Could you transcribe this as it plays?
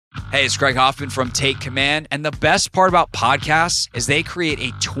Hey, it's Greg Hoffman from Take Command, and the best part about podcasts is they create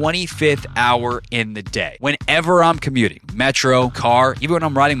a 25th hour in the day. Whenever I'm commuting, metro, car, even when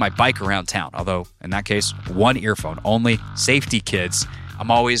I'm riding my bike around town, although in that case, one earphone only, safety kids,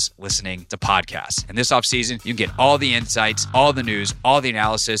 I'm always listening to podcasts. And this offseason, you can get all the insights, all the news, all the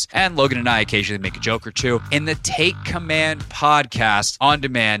analysis, and Logan and I occasionally make a joke or two in the Take Command podcast on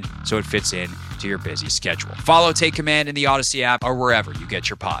demand so it fits in to your busy schedule. Follow Take Command in the Odyssey app or wherever you get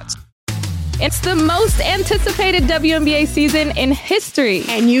your pods. It's the most anticipated WNBA season in history.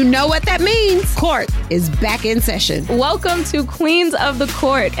 And you know what that means. Court is back in session. Welcome to Queens of the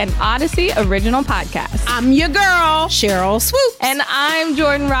Court, an Odyssey original podcast. I'm your girl, Cheryl Swoop. And I'm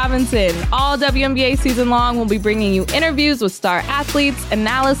Jordan Robinson. All WNBA season long, we'll be bringing you interviews with star athletes,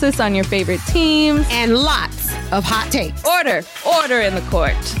 analysis on your favorite teams, and lots of hot takes. Order in the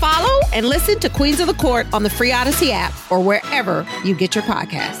court. Follow and listen to Queens of the Court on the free Odyssey app or wherever you get your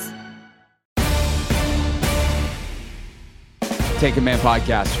podcasts. Take Command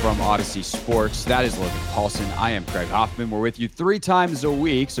podcast from Odyssey Sports. That is Logan Paulson. I am Craig Hoffman. We're with you 3 times a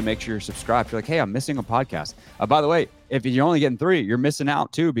week, so make sure you're subscribed. If you're like, hey, I'm missing a podcast. By the way, if you're only getting 3, you're missing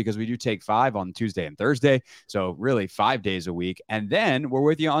out too, because we do take 5 on Tuesday and Thursday. So really 5 days a week. And then we're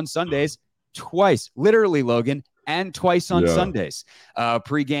with you on Sundays twice, literally, Logan, and twice on Sundays.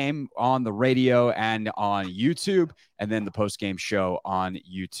 Pre-game on the radio and on YouTube, and then the post-game show on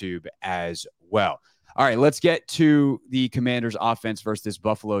YouTube as well. All right, let's get to the Commanders' offense versus this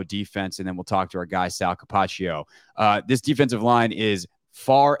Buffalo defense, and then we'll talk to our guy, Sal Capaccio. This defensive line is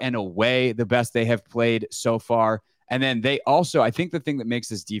far and away the best they have played so far. And then they also, I think the thing that makes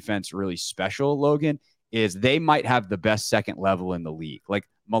this defense really special, Logan, is they might have the best second level in the league. Like,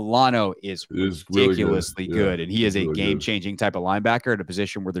 Milano is ridiculously really good, and he is a really game-changing type of linebacker at a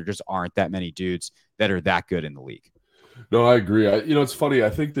position where there just aren't that many dudes that are that good in the league. No, I agree. It's funny. I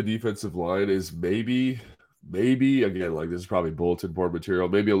think the defensive line is maybe again, like, this is probably bulletin board material,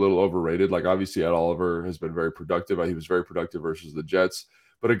 maybe a little overrated. Like, obviously Ed Oliver has been very productive. He was very productive versus the Jets,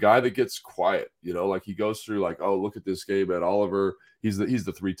 but a guy that gets quiet, like he goes through like, oh, look at this game, Ed Oliver. He's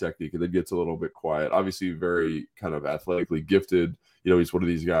the 3 technique and then gets a little bit quiet. Obviously very kind of athletically gifted. He's one of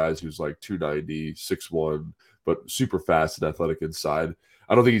these guys who's like 290, 6'1", but super fast and athletic inside.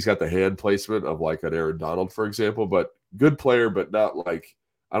 I don't think he's got the hand placement of like an Aaron Donald, for example, but good player, but not like,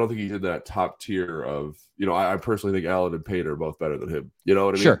 I don't think he's in that top tier of, I personally think Allen and Payne are both better than him. You know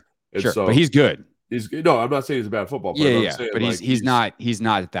what I mean? Sure. So, but he's good. No, I'm not saying he's a bad football player. Yeah. But he's not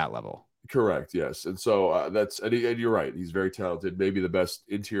at that level. Correct. Yes. And so and you're right. He's very talented. Maybe the best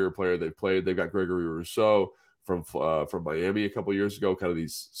interior player they've played. They've got Gregory Rousseau from Miami a couple of years ago, kind of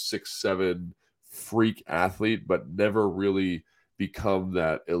these 6'7" freak athlete, but never really become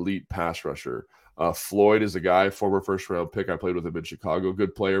that elite pass rusher. Floyd is a guy, former first-round pick. I played with him in Chicago.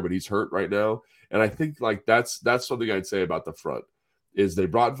 Good player, but he's hurt right now. And I think like that's something I'd say about the front is they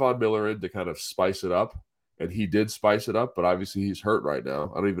brought Von Miller in to kind of spice it up, and he did spice it up. But obviously he's hurt right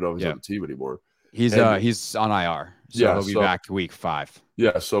now. I don't even know if he's on the team anymore. He's on IR, so he'll be back week 5.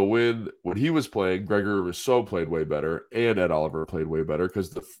 Yeah. So when he was playing, Gregory Rousseau played way better, and Ed Oliver played way better because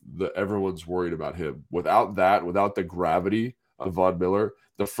the everyone's worried about him. Without the gravity of Von Miller,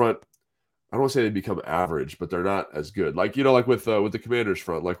 the front, I don't want to say they become average, but they're not as good. Like, like with the Commanders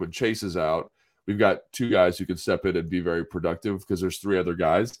front, like when Chase is out, we've got 2 guys who can step in and be very productive because there's 3 other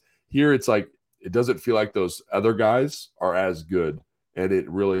guys. Here, it's like, it doesn't feel like those other guys are as good, and it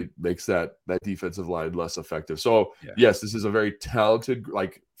really makes that defensive line less effective. So yes, this is a very talented,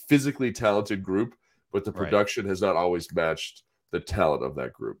 like physically talented group, but the production has not always matched the talent of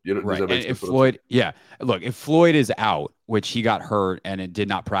that group. Right. And if Floyd is out, which he got hurt and it did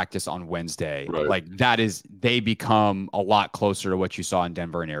not practice on Wednesday, like they become a lot closer to what you saw in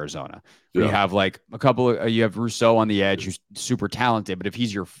Denver and Arizona. You have like a couple of, you have Rousseau on the edge, who's super talented, but if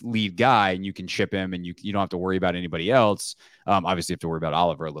he's your lead guy and you can ship him and you don't have to worry about anybody else, obviously you have to worry about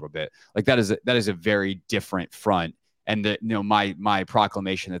Oliver a little bit. Like that is a very different front. And my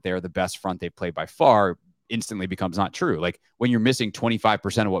proclamation that they are the best front they've played by far instantly becomes not true. Like when you're missing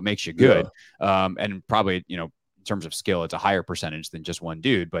 25% of what makes you good, and probably, in terms of skill, it's a higher percentage than just one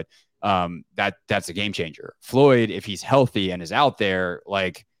dude, but that's a game changer. Floyd, if he's healthy and is out there,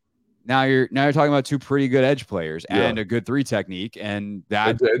 like now you're talking about 2 pretty good edge players and a good 3 technique, and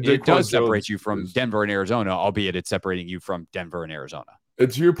that it does separate you from Denver and Arizona, albeit it's separating you from Denver and Arizona. And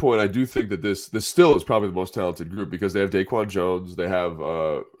to your point, I do think that this still is probably the most talented group because they have Daquan Jones, they have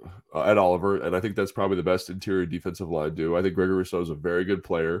Ed Oliver, and I think that's probably the best interior defensive line do. I think Gregory Rousseau is a very good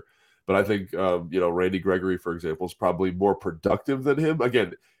player, but I think Randy Gregory, for example, is probably more productive than him.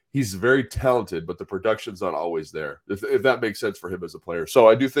 Again, he's very talented, but the production's not always there. If that makes sense for him as a player. So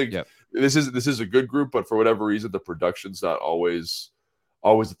I do think this is a good group, but for whatever reason, the production's not always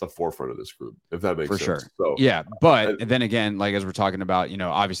at the forefront of this group, if that makes sense. For sure. So yeah. But then again, like as we're talking about,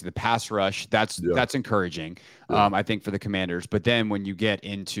 obviously the pass rush, that's encouraging. I think for the Commanders. But then when you get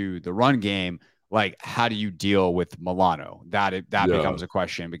into the run game, like, how do you deal with Milano? That becomes a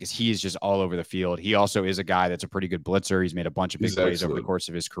question, because he is just all over the field. He also is a guy that's a pretty good blitzer. He's made a bunch of big plays over the course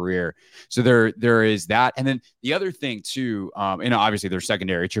of his career. So there is that. And then the other thing too, obviously their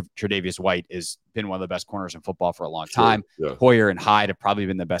secondary, Tre'Davious White has been one of the best corners in football for a long time. Yeah. Hoyer and Hyde have probably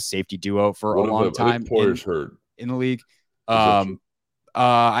been the best safety duo for a long time. Hoyer's hurt in the league. Hyde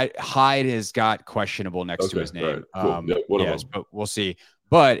has got questionable next to his name. Right. Cool. But we'll see.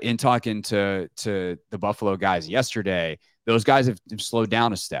 But in talking to the Buffalo guys yesterday, those guys have slowed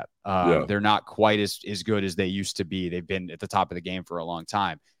down a step. They're not quite as good as they used to be. They've been at the top of the game for a long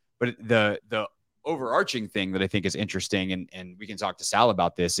time. But the overarching thing that I think is interesting, and we can talk to Sal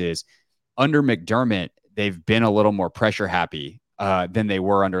about this, is under McDermott, they've been a little more pressure happy than they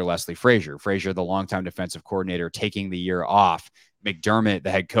were under Leslie Frazier. Frazier, the longtime defensive coordinator, taking the year off. McDermott,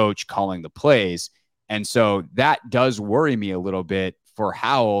 the head coach, calling the plays. And so that does worry me a little bit for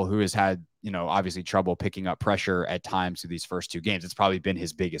Howell, who has had, obviously trouble picking up pressure at times through these first two games. It's probably been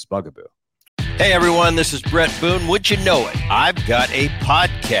his biggest bugaboo. Hey everyone, this is Brett Boone. Would you know it? I've got a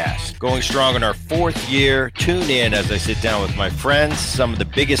podcast going strong in our 4th year. Tune in as I sit down with my friends, some of the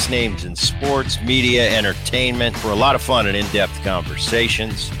biggest names in sports, media, entertainment, for a lot of fun and in-depth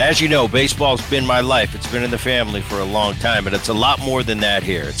conversations. As you know, baseball's been my life. It's been in the family for a long time, but it's a lot more than that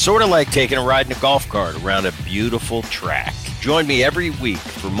here. It's sort of like taking a ride in a golf cart around a beautiful track. Join me every week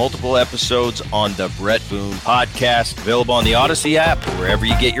for multiple episodes on the Brett Boone Podcast, available on the Odyssey app or wherever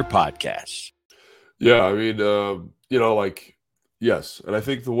you get your podcasts. Yeah, I mean, yes. And I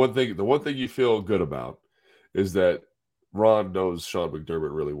think the one thing you feel good about is that Ron knows Sean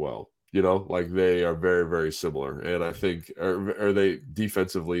McDermott really well. They are very, very similar. And I think, are they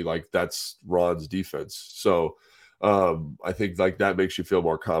defensively, that's Ron's defense. So I think that makes you feel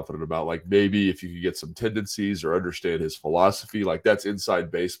more confident about, maybe if you could get some tendencies or understand his philosophy, that's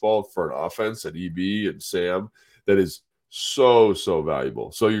inside baseball for an offense and EB and Sam, that is so, so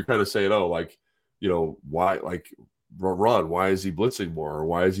valuable. So you're kind of saying, why, Ron, why is he blitzing more? Or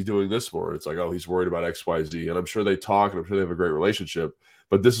why is he doing this more? It's he's worried about X, Y, Z. And I'm sure they talk, and I'm sure they have a great relationship,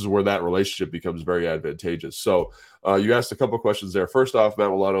 but this is where that relationship becomes very advantageous. So you asked a couple of questions there. First off, Matt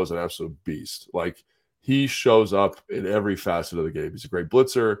Milano is an absolute beast. He shows up in every facet of the game. He's a great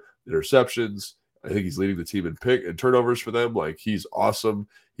blitzer, interceptions. I think he's leading the team in pick and turnovers for them. He's awesome.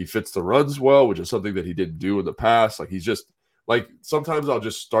 He fits the runs well, which is something that he didn't do in the past. He's just sometimes I'll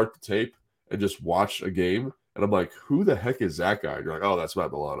just start the tape and just watch a game, and I'm like, who the heck is that guy? And you're like, oh, that's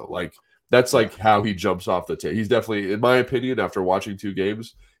Matt Milano. That's how he jumps off the tape. He's definitely, in my opinion, after watching 2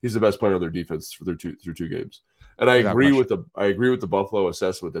 games, he's the best player on their defense through 2 games. And I agree with the Buffalo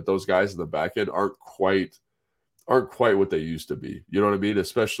assessment that those guys in the back end aren't quite what they used to be. You know what I mean?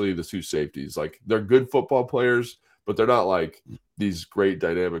 Especially the 2 safeties. They're good football players, but they're not these great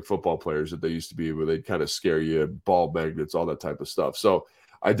dynamic football players that they used to be, where they'd kind of scare you, and ball magnets, all that type of stuff. So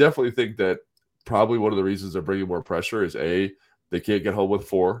I definitely think that probably one of the reasons they're bringing more pressure is they can't get home with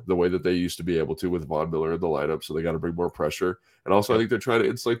 4 the way that they used to be able to with Von Miller in the lineup. So they got to bring more pressure. And also I think they're trying to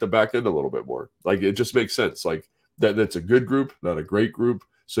insulate the back end a little bit more. It just makes sense. That's a good group, not a great group.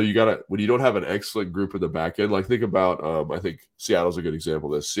 So you got to, when you don't have an excellent group in the back end, think about, I think Seattle's a good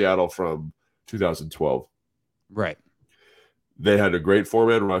example of this. Seattle from 2012. Right. They had a great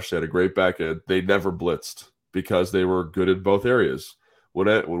 4-man rush. They had a great back end. They never blitzed because they were good in both areas. When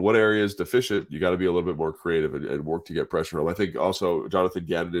one area is deficient, you got to be a little bit more creative and work to get pressure home. I think also Jonathan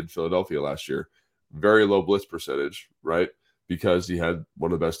Gannon in Philadelphia last year, very low blitz percentage, right? Because he had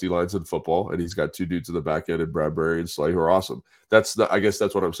one of the best D-lines in football, and he's got 2 dudes in the back end, and Bradbury and Slay, who are awesome. I guess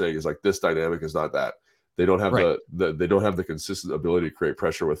that's what I'm saying is this dynamic is not that. They don't have they don't have the consistent ability to create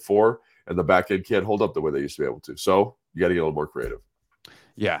pressure with 4, and the back end can't hold up the way they used to be able to. So you got to get a little more creative.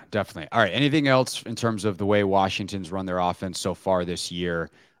 Yeah, definitely. All right. Anything else in terms of the way Washington's run their offense so far this year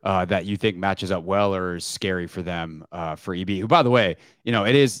that you think matches up well or is scary for them for EB? Who, by the way,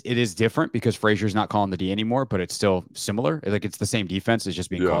 it is different because Frazier's not calling the D anymore, but it's still similar. It's the same defense. It's just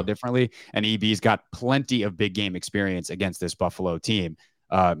being called differently. And EB's got plenty of big game experience against this Buffalo team.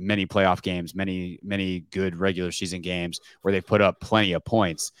 Many playoff games, many good regular season games where they put up plenty of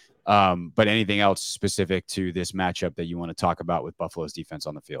points. But anything else specific to this matchup that you want to talk about with Buffalo's defense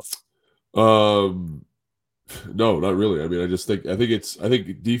on the field? No, not really. I mean, I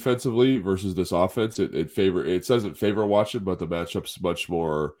think defensively versus this offense, it doesn't favor watching, but the matchup's much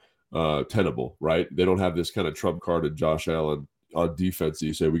more tenable, right? They don't have this kind of trump card in Josh Allen on defense.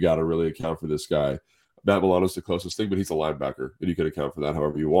 You say we got to really account for this guy. Matt Milano's the closest thing, but he's a linebacker, and you can account for that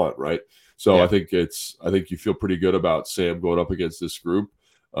however you want, right? So yeah. I think you feel pretty good about Sam going up against this group.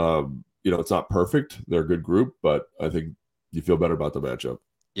 It's not perfect; they're a good group, but I think you feel better about the matchup.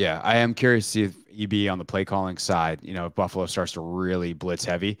 Yeah, I am curious to see if EB on the play calling side, if Buffalo starts to really blitz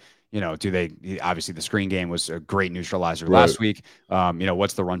heavy, obviously the screen game was a great neutralizer last week.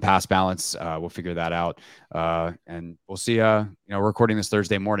 What's the run pass balance? We'll figure that out. And we'll see, we're recording this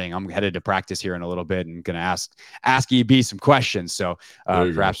Thursday morning. I'm headed to practice here in a little bit and going to ask EB some questions. So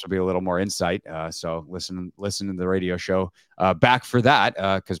perhaps there'll be a little more insight. So listen to the radio show back for that.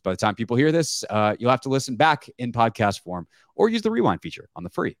 Cause by the time people hear this, you'll have to listen back in podcast form or use the rewind feature on the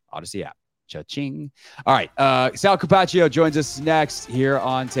free Odyssey app. Cha-ching. All right. Sal Capaccio joins us next here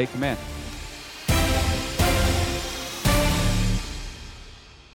on Take Command.